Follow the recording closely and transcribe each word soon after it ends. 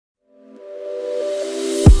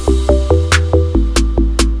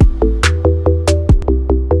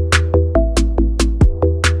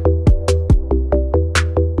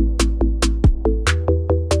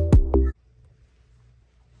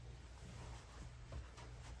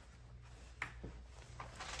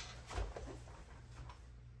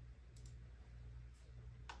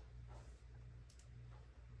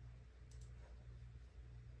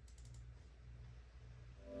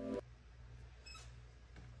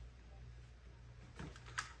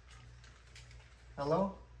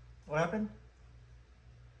Hello? What happened?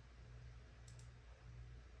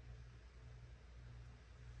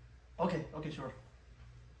 Okay, okay, sure.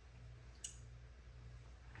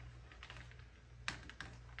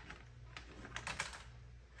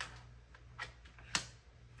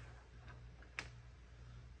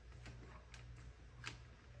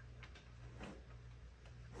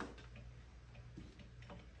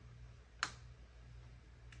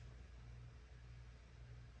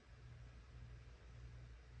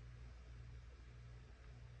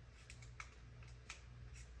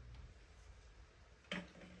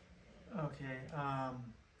 Okay,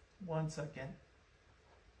 1 second.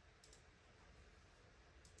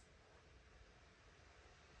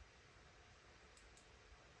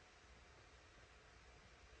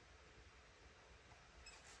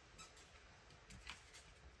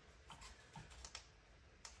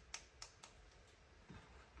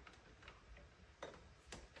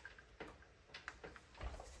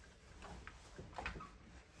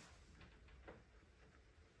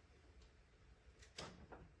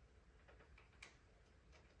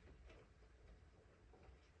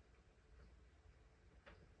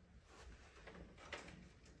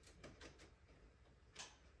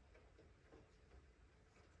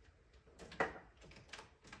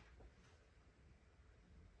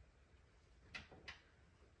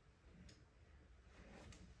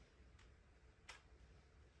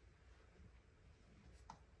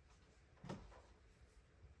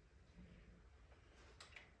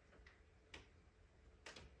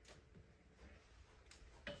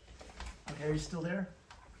 Okay, are you still there?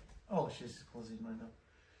 Oh, she's closing the window.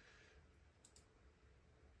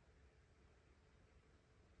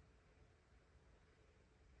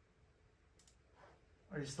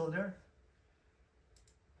 Are you still there?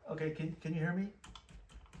 Okay, can you hear me?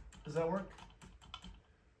 Does that work?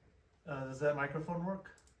 Does that microphone work?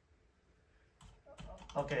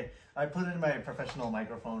 Okay, I put in my professional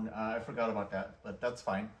microphone. I forgot about that, but that's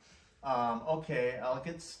fine. Okay, I'll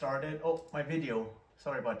get started. Oh, my video.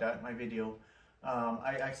 Sorry about that, my video.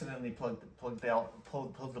 I accidentally pulled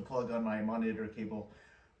the plug on my monitor cable.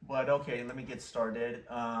 But okay, let me get started.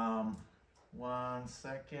 1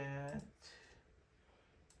 second.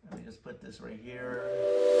 Let me just put this right here.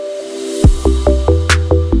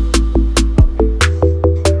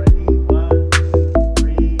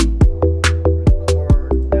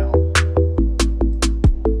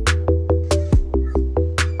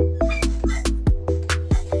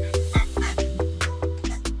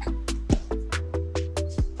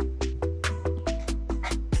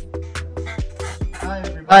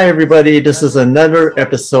 Hi everybody, this is another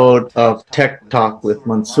episode of Tech Talk with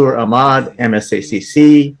Mansoor Ahmad,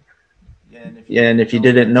 MSAcc. And if you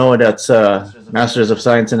didn't know, that's Masters of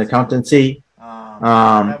Science in Accountancy.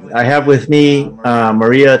 I have with me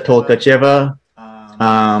Maria Tolkacheva.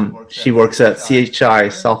 She works at CHI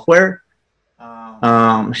Software.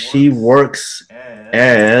 She works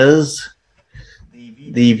as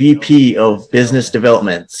the VP of Business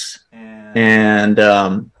Developments. And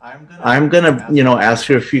I'm gonna, ask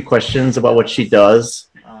her a few questions about what she does,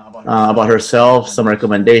 about herself, some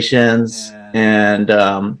recommendations, and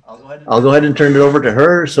I'll go ahead and turn it over to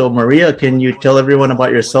her. So, Maria, can you tell everyone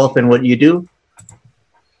about yourself and what you do?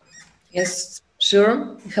 Yes,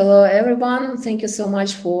 sure. Hello, everyone. Thank you so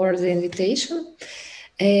much for the invitation.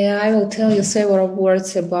 I will tell you several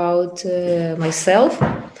words about myself.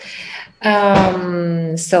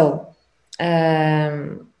 I'm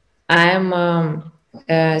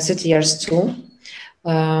 30 years too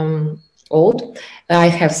old. I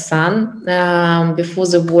have son. Before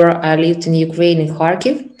the war, I lived in Ukraine, in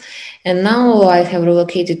Kharkiv, and now I have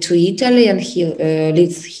relocated to Italy, and he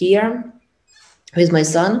lives here with my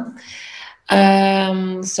son.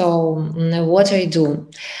 What I do?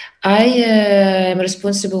 I am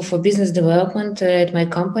responsible for business development at my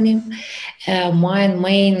company. My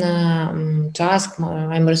main task,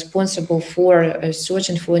 I'm responsible for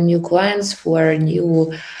searching for new clients, for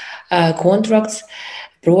new contracts,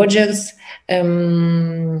 projects.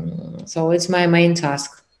 So it's my main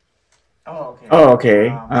task. Oh, okay.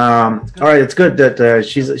 All right, it's good that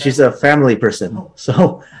she's a family person.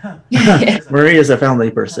 So Maria is a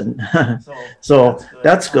family person. So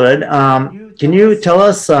that's good. Can you tell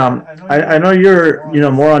us? I know you're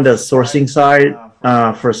more on the sourcing side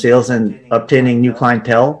for sales and obtaining new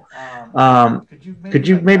clientele. Could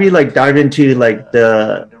you maybe dive into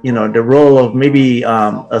the role of maybe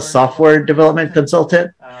a software development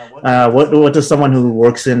consultant? What does someone who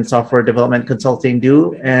works in software development consulting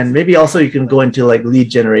do? And maybe also you can go into lead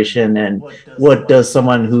generation, and what does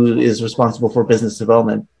someone who is responsible for business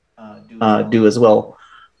development do as well?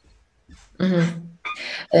 Mm-hmm.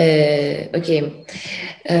 Okay.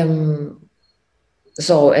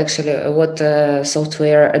 So actually, what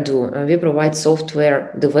software do? We provide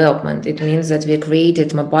software development. It means that we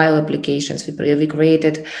created mobile applications, we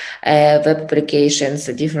created web applications,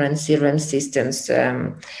 different CRM systems.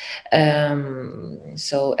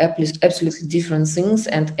 So absolutely different things.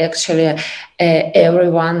 And actually,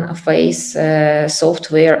 everyone face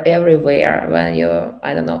software everywhere. When you,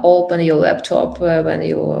 I don't know, open your laptop, when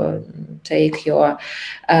you take your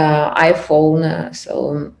iPhone.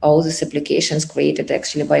 So all these applications created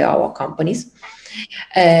actually by our companies,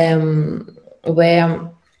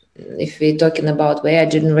 where if we're talking about where I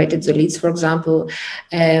generated the leads, for example,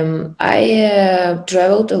 I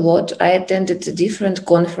traveled a lot. I attended different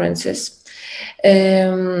conferences.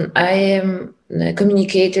 I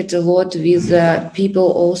communicated a lot with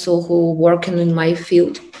people also who working in my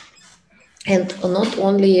field, and not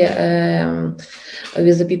only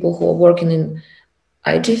with the people who are working in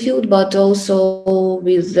IT field, but also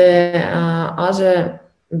with other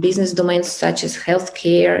business domains such as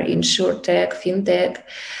healthcare, insurtech, fintech.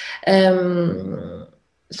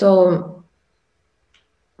 So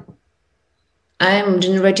I'm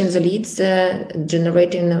generating the leads,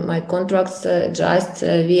 generating my contracts just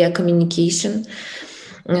via communication.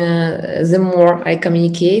 The more I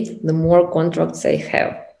communicate, the more contracts I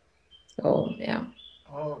have. So yeah.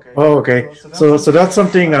 Oh, okay. So that's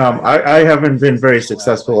something I haven't been very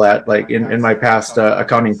successful at, like in my past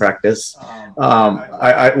accounting practice.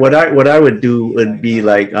 What I would do would be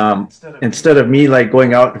like instead of me like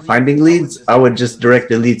going out and finding leads, I would just direct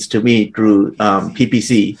the leads to me through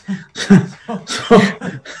PPC.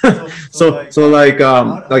 So like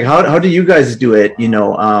how do you guys do it?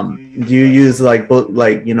 Do you use like both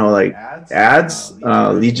like like ads,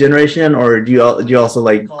 lead generation, or do you also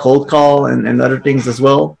like cold call and other things as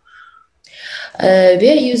well? We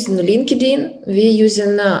are using LinkedIn. We are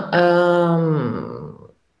using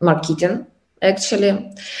marketing actually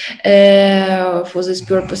for these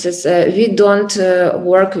purposes. We don't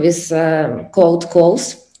work with cold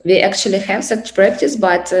calls. We actually have such practice,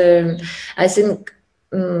 but I think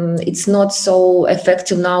it's not so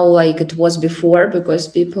effective now like it was before, because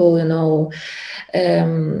people,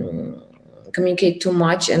 communicate too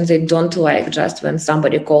much, and they don't like just when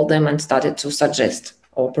somebody called them and started to suggest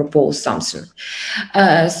or propose something.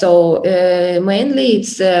 So mainly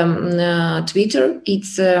it's Twitter,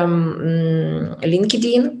 it's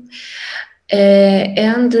LinkedIn,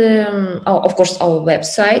 and of course our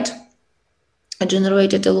website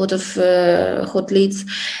generated a lot of hot leads,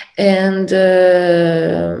 and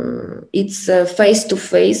it's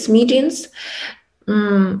face-to-face meetings,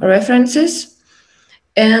 references,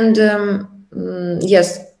 and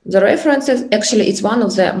yes, the references actually it's one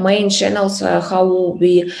of the main channels how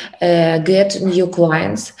we get new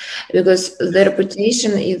clients, because the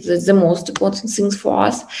reputation is the most important thing for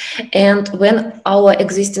us. And when our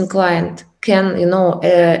existing client can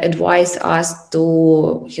advise us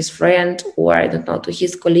to his friend, or I don't know, to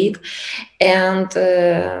his colleague, and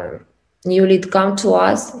new lead come to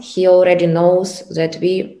us, he already knows that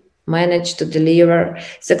we managed to deliver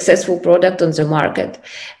successful product on the market.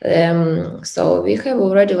 So we have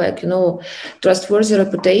already trustworthy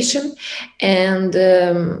reputation, and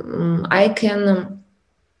I can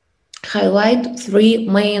highlight three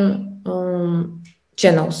main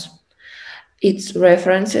channels. It's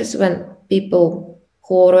references, when people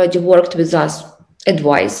who already worked with us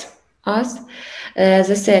advise us.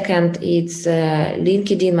 The second, it's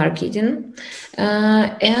LinkedIn marketing,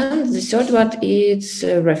 and the third one is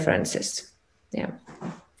references.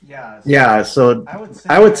 Yeah, so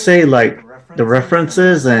I would say like the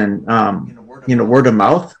references and word of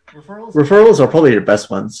mouth referrals are probably the best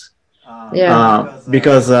ones.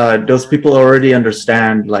 Because those people already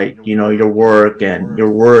understand like your work and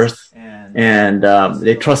your worth, and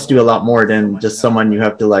they trust you a lot more than just someone you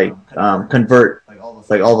have to like convert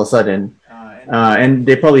like all of a sudden. And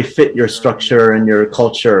they probably fit your structure and your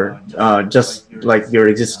culture, just like your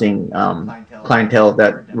existing clientele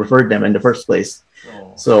that referred them in the first place.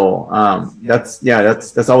 So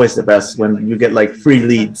that's always the best when you get like free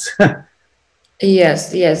leads.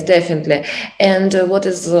 Yes, definitely. And what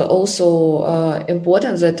is also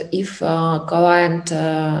important, that if a client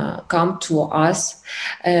come to us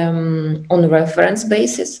on reference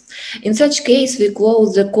basis, in such case we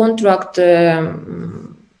close the contract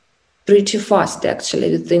pretty fast, actually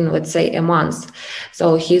within, let's say, a month.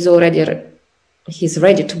 So he's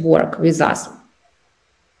ready to work with us.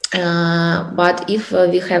 But if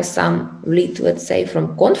we have some lead, let's say,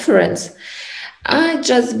 from conference,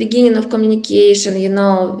 just beginning of communication, we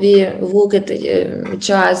look at each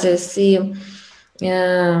other, see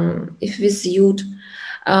if we suit.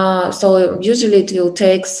 So usually it will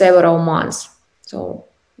take several months. So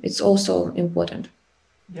it's also important.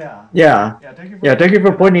 Yeah. Yeah. Thank you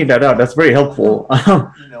for pointing that out. That's very helpful.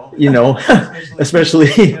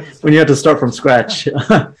 Especially when you have to start from scratch.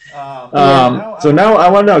 So now I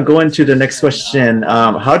want to go into the next question.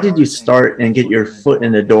 How did you start and get your foot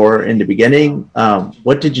in the door in the beginning?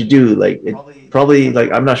 What did you do? Like it probably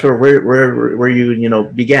like I'm not sure where you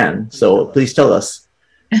began. So please tell us.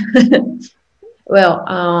 Well,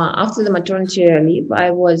 after the maternity leave,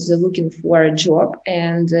 I was looking for a job,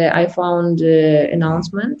 and I found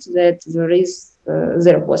announcement that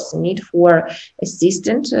there was a need for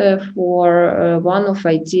assistant for one of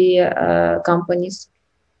IT companies.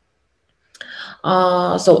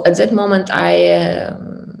 So at that moment, I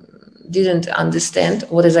didn't understand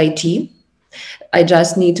what is IT. I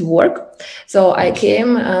just need to work. So I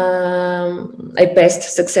came, I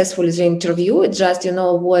passed successfully the interview. It just,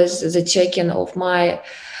 was the checking of my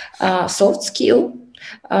soft skill.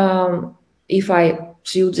 If I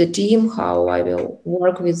suit the team, how I will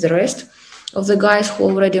work with the rest of the guys who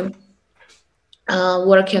already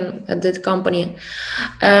working at that company.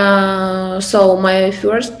 So my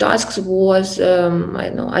first task was,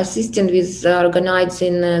 assisting with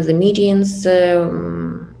organizing the meetings,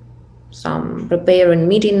 some preparing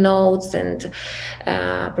meeting notes and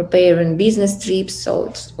preparing business trips. So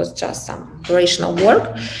it was just some operational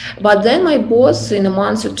work. But then my boss in a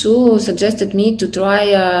month or two suggested me to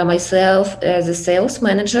try myself as a sales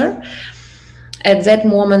manager. At that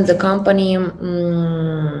moment, the company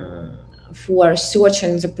for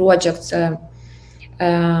searching the projects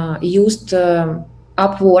used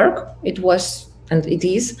Upwork. It was and it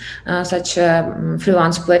is such a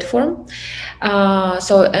freelance platform.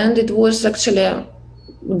 And it was actually a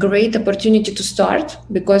great opportunity to start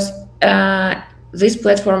because this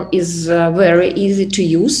platform is very easy to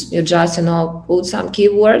use. You just put some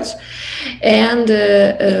keywords and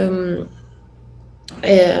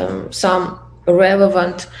some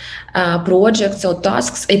relevant projects or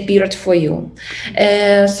tasks appeared for you.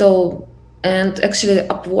 And actually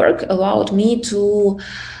Upwork allowed me to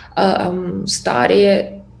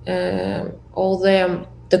study all the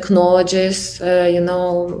technologies,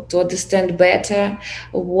 to understand better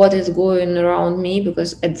what is going around me,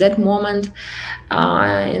 because at that moment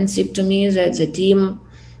it seemed to me that the team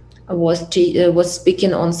was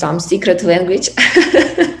speaking on some secret language.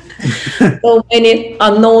 So many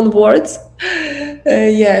unknown words.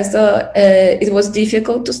 So it was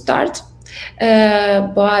difficult to start,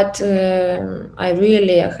 but I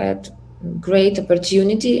really had great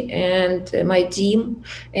opportunity, and my team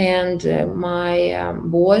and my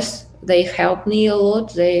boss, they helped me a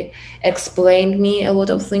lot. They explained me a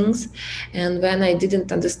lot of things, and when I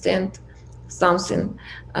didn't understand something,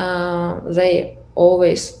 they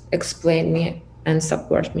always explain me and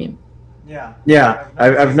support me. Yeah,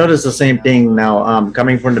 I've noticed the same thing now.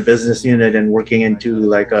 Coming from the business unit and working into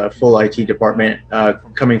like a full IT department,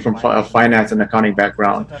 coming from a finance and accounting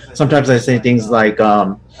background. Sometimes I say things like,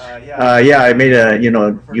 "Yeah, I made a,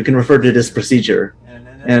 you can refer to this procedure,"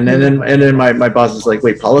 and then my boss is like,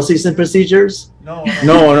 "Wait, policies and procedures?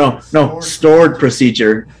 No, stored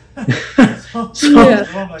procedure."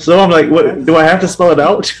 So I'm like, what do I have to spell it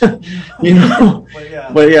out?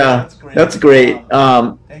 But yeah, that's great.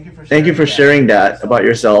 Thank you for sharing that about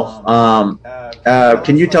yourself.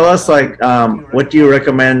 Can you tell us what do you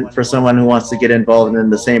recommend for someone who wants to get involved in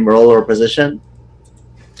the same role or position?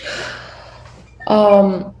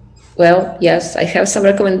 Well, yes, I have some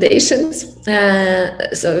recommendations.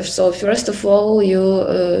 So first of all, you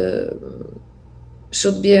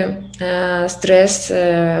should be stress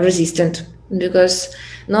resistant, because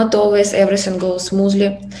not always everything goes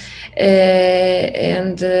smoothly.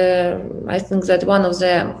 And I think that one of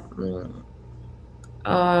the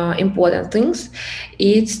important things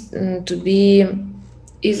is to be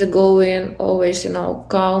easygoing, always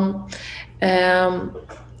calm,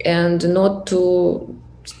 and not to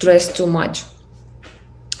stress too much.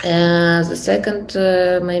 The second,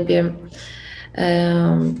 maybe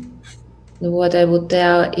what I would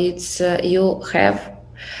tell, it's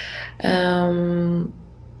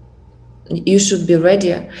you should be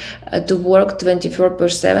ready to work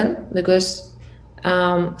 24/7, because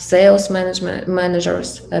sales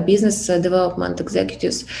managers, business development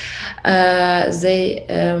executives, they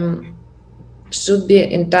should be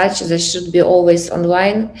in touch. They should be always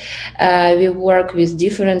online. We work with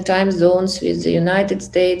different time zones, with the United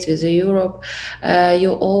States, with Europe.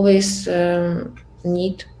 You always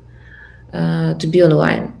need to be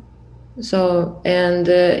online. So, and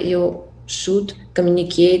you should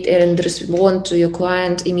communicate and respond to your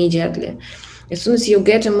client immediately. As soon as you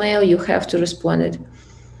get a mail, you have to respond it.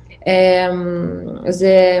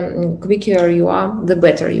 The quicker you are, the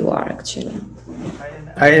better you are, actually.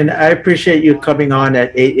 And I appreciate you coming on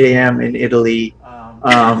at 8 a.m. in Italy,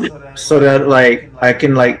 so that like I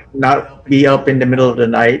can like not be up in the middle of the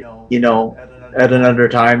night, you know, at another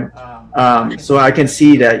time. So I can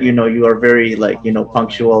see that, you know, you are very like, you know,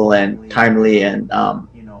 punctual and timely and,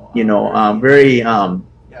 very,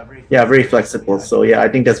 yeah, very flexible. So yeah, I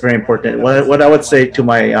think that's very important. What I would say to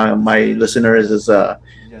my listeners is,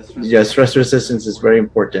 yeah, stress resistance is very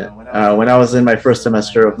important. When I was in my first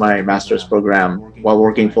semester of my master's program while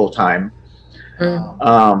working full time,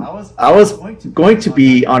 I was going to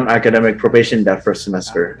be on academic probation that first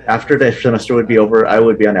semester. After that semester would be over, I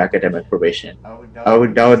would be on academic probation.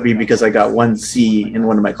 That would be because I got one C in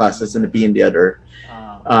one of my classes and a B in the other.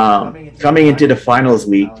 Coming into the finals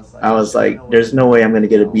week, I was like, there's no way I'm going to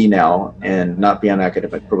get a B now and not be on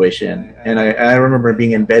academic probation. And I remember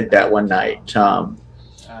being in bed that one night.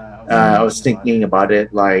 I was thinking about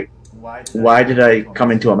it, like, why did I come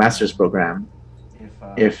into a master's program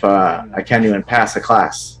if I can't even pass a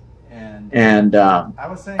class? And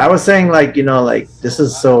I was saying, like, you know, like, this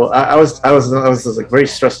is so. I was just, like, very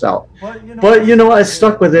stressed out. But you know, I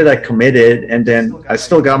stuck with it. I committed, and then I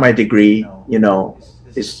still got my degree. You know,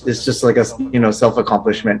 it's just like a, you know, self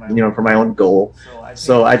accomplishment. You know, for my own goal.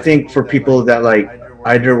 So I think for people that like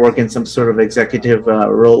either work in some sort of executive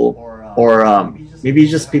role, or maybe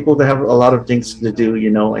just people that have a lot of things to do,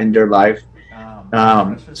 you know, in their life.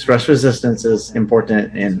 Stress resistance is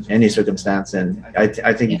important in any circumstance, and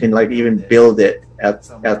I think you can like even build it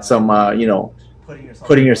at some you know,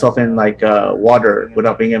 putting yourself in like water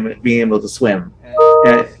without being able to swim,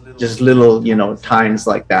 and just little, you know, times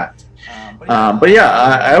like that. But yeah,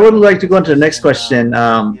 I would like to go on to the next question.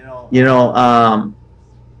 You know,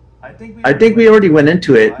 I think we already went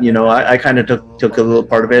into it. You know, I kind of took a little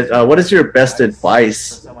part of it. What is your best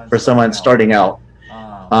advice for someone starting out,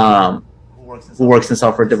 who works in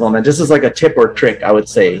software development? This is like a tip or trick, I would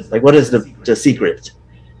say. Like, what is the secret?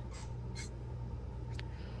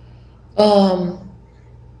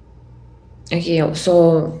 Okay,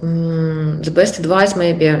 so the best advice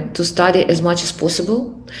maybe to study as much as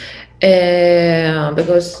possible,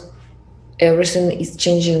 because everything is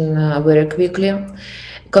changing very quickly.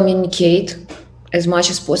 Communicate as much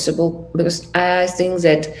as possible, because I think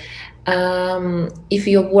that if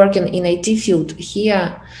you're working in IT field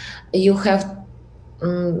here, you have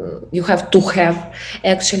to have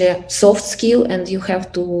actually soft skill, and you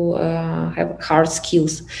have to have hard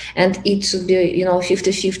skills, and it should be, you know,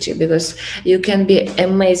 50-50, because you can be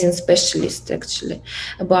amazing specialist actually,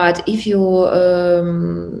 but if you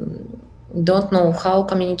don't know how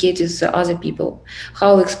communicate with other people,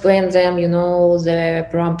 how explain them, you know, the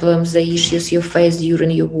problems, the issues you face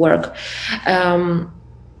during your work,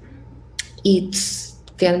 it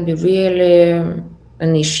can be really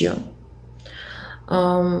an issue.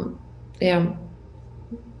 Yeah,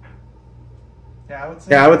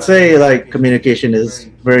 I would say like communication is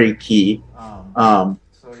very key.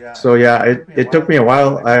 So yeah, it took me a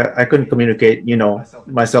while. I couldn't communicate, you know,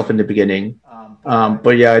 myself in the beginning.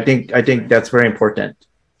 But yeah, I think that's very important.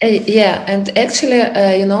 Yeah, and actually,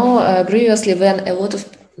 you know, previously when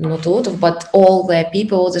not a lot of, but all the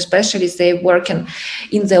people, the specialists, they working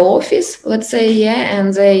in the office, let's say, yeah,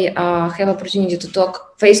 and they have opportunity to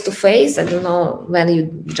talk face to face. I don't know, when you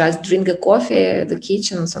just drink a coffee at the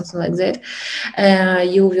kitchen or something like that.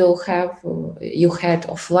 You had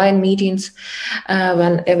offline meetings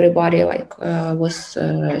when everybody like was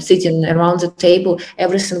sitting around the table.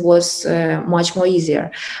 Everything was much more easier.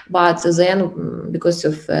 But then, because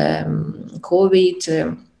of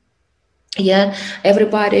COVID, yeah,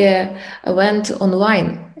 everybody went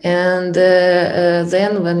online, and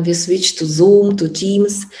then when we switched to Zoom, to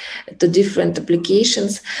Teams, to different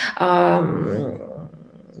applications,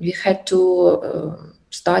 we had to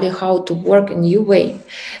study how to work a new way,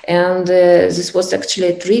 and this was actually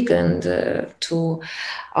a trick, and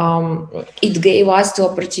it gave us the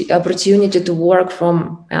opportunity to work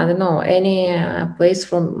from, I don't know, any place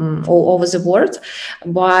from all over the world,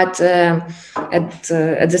 but at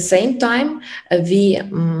the same time we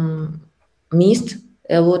missed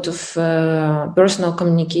a lot of personal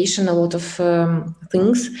communication, a lot of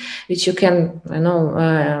things which you can, you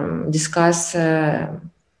know, discuss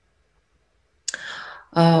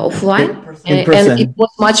offline, and it was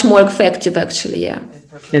much more effective actually. Yeah,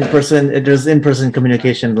 in person, there's in-person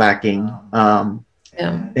communication lacking.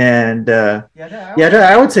 Yeah, and yeah,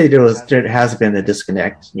 I would say there has been a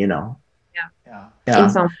disconnect, you know. yeah. in Yeah.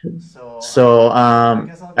 some. So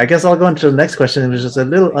I guess I'll go into the next question, which is a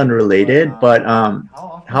little unrelated, but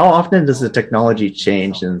how often does the technology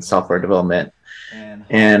change in software development?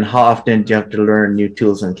 And how often do you have to learn new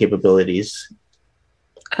tools and capabilities?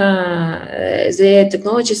 The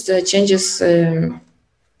technologies changes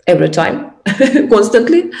every time,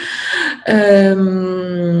 constantly.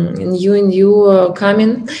 New and new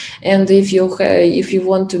coming, and if you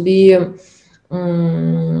want to be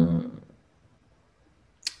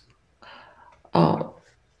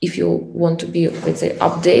if you want to be, let's say,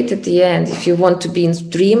 updated, yeah, and if you want to be in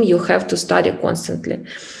stream, you have to study constantly.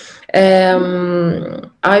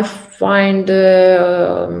 I find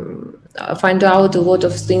out a lot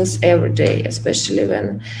of things every day, especially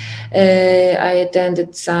when I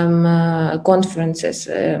attended some conferences.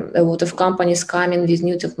 A lot of companies coming with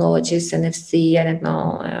new technologies, NFC, I don't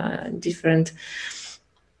know, different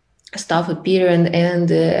stuff appearing, and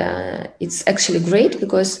it's actually great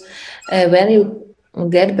because when you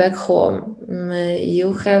get back home,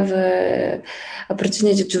 you have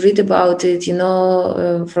opportunity to read about it.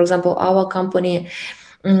 For example, our company,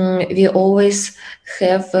 we always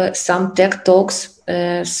have some tech talks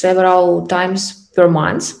several times per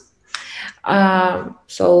month.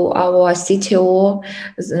 So our CTO,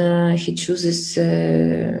 he chooses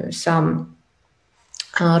some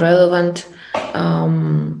relevant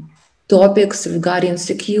topics regarding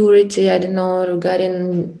security, I don't know,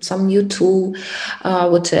 regarding some new tool,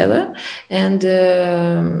 whatever. And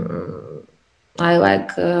I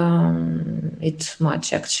like it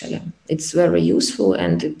much, actually. It's very useful,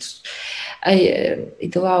 and it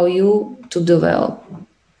allows you to develop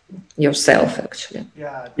yourself, actually.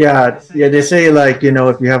 Yeah, they say, like,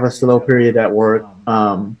 if you have a slow period at work,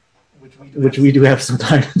 which we do have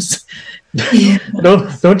sometimes,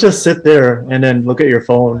 don't just sit there and then look at your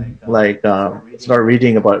phone, like start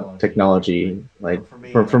reading about technology. Like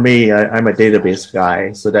for me, I'm a database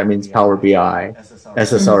guy, so that means Power BI,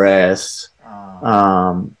 SSRS,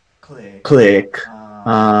 Click.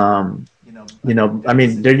 I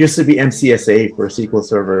mean, there used to be MCSA for SQL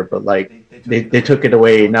Server, but like they took it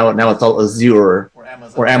away. Now it's all Azure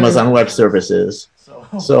or Amazon Web Services.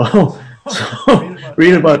 So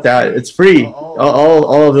read about that. It's free.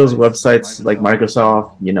 All of those websites, like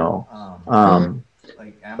Microsoft,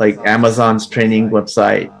 like Amazon's training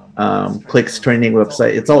website, Click's training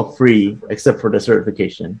website. It's all free except for the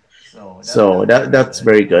certification. So that's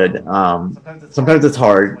very good. Sometimes it's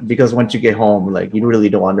hard because once you get home, like you really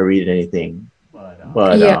don't want to read anything.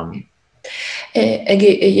 But again,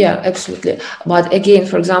 yeah, absolutely. But again,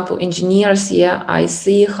 for example, engineers, yeah, I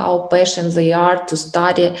see how passionate they are to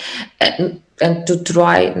study and to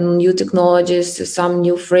try new technologies, some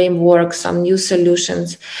new frameworks, some new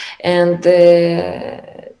solutions, and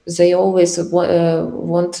they always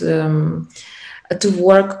want to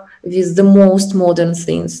work with the most modern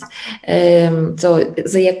things. So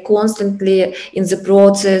they are constantly in the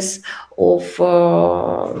process of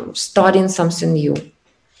studying something new.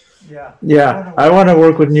 Yeah, I want to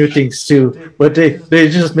work with new things too, but they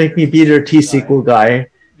just make me be their T-SQL guy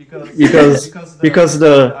because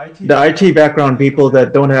the IT background people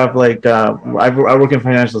that don't have, like, I work in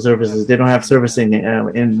financial services, they don't have servicing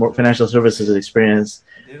in financial services experience.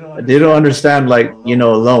 They don't understand, like,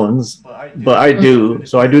 loans, but I do.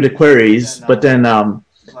 So I do the queries, but then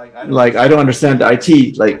like I don't understand the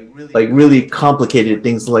IT, like really complicated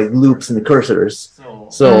things like loops and cursors.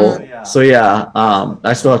 So yeah,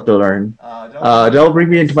 I still have to learn. That'll bring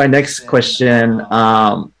me into my next question.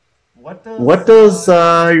 What does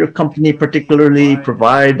your company particularly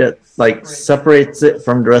provide that, like, separates it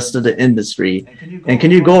from the rest of the industry? And can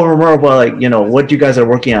you go over more about, like, what you guys are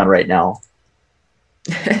working on right now?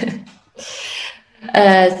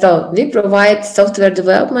 So we provide software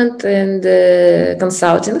development and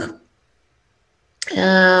consulting.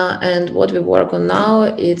 And what we work on now,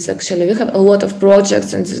 it's actually, we have a lot of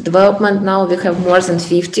projects in this development. Now we have more than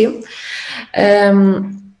 50.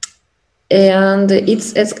 And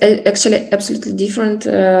it's actually absolutely different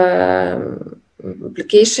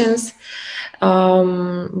applications,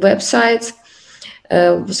 websites.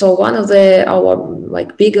 So one of our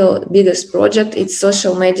like biggest project, it's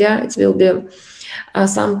social media. It will be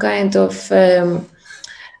some kind of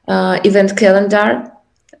event calendar,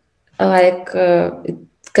 like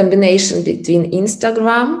combination between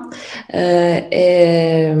Instagram,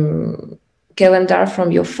 calendar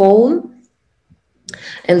from your phone,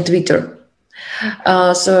 and Twitter.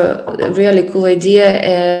 So really cool idea.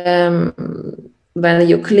 when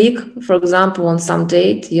you click, for example, on some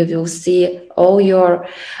date, you will see all your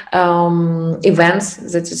events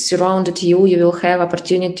that surrounded you. You will have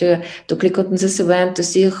opportunity to click on this event to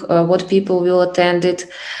see what people will attend it.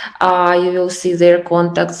 You will see their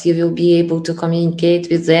contacts. You will be able to communicate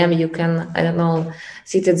with them. You can, I don't know,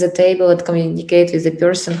 sit at the table and communicate with the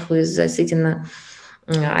person who is sitting,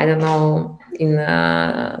 I don't know, in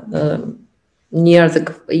near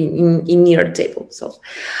the in near table.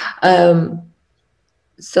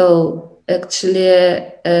 So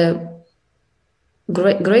actually,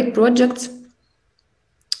 great projects,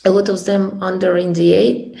 a lot of them under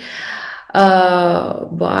NDA,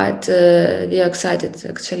 but we are excited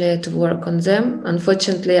actually to work on them.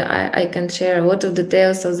 Unfortunately, I can't share a lot of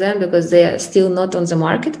details of them because they are still not on the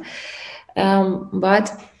market,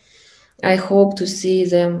 but I hope to see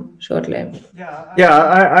them shortly. Yeah,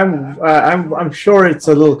 I'm sure it's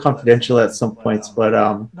a little confidential at some points, but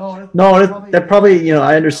no, that probably, you know,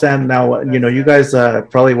 I understand now. You know, you guys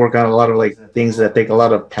probably work on a lot of like things that take a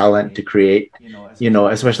lot of talent to create. You know,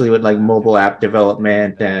 especially with like mobile app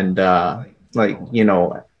development and like, you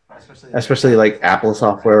know, especially like Apple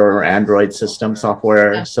software or Android system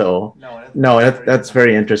software. So no, that's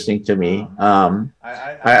very interesting to me.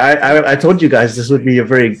 I told you guys this would be a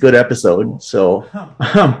very good episode. So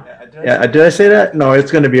yeah, did I say that? No,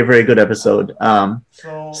 it's going to be a very good episode. I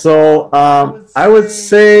would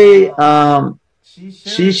say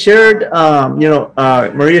she shared, you know,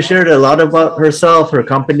 Maria shared a lot about herself, her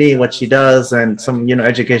company, what she does, and some, you know,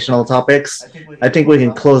 educational topics. I think we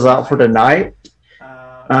can close out for tonight.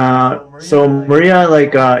 So Maria,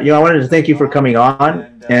 like, you know, I wanted to thank you for coming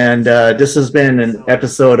on, and this has been an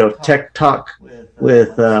episode of Tech Talk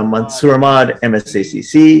with Mansoor Ahmad,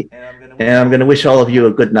 MSAcc, and I'm going to wish all of you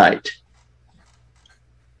a good night.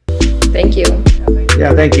 Thank you.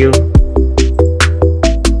 Yeah, thank you.